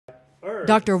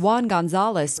Dr. Juan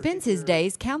Gonzalez spends his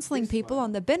days counseling people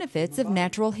on the benefits of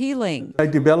natural healing. I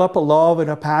develop a love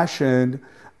and a passion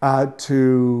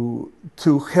to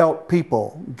help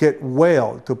people get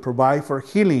well, to provide for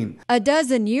healing. A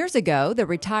dozen years ago, the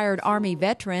retired Army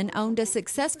veteran owned a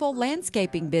successful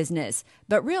landscaping business,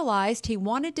 but realized he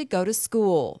wanted to go to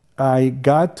school. I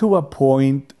got to a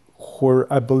point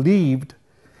where I believed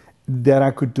that I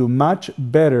could do much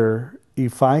better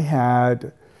if I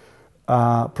had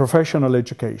professional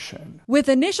education. With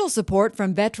initial support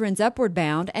from Veterans Upward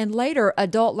Bound and later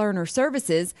Adult Learner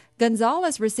Services,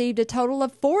 Gonzalez received a total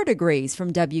of 4 degrees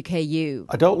from WKU.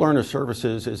 Adult Learner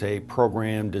Services is a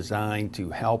program designed to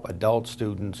help adult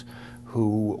students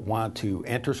who want to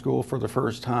enter school for the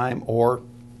first time or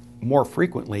more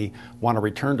frequently want to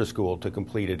return to school to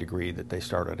complete a degree that they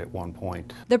started at one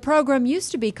point. The program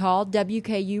used to be called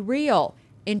WKU Real.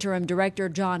 Interim Director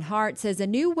John Hart says a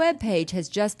new web page has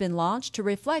just been launched to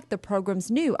reflect the program's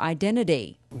new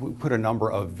identity. We put a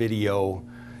number of video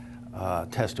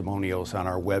testimonials on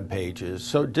our web pages,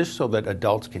 so that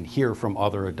adults can hear from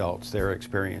other adults their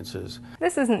experiences.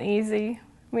 This isn't easy.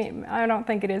 I mean, I don't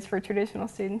think it is for traditional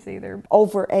students either.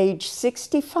 Over age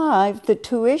 65, the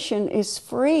tuition is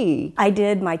free. I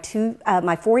did my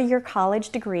 4-year college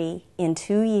degree in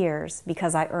 2 years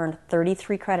because I earned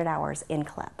 33 credit hours in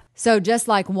CLEP. So just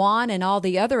like Juan and all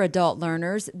the other adult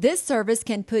learners, this service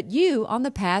can put you on the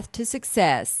path to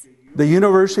success. The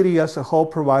university as a whole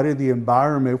provided the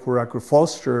environment where I could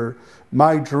foster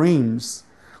my dreams,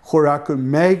 where I could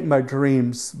make my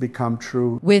dreams become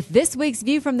true. With this week's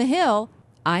View from the Hill,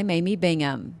 I'm Amy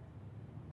Bingham.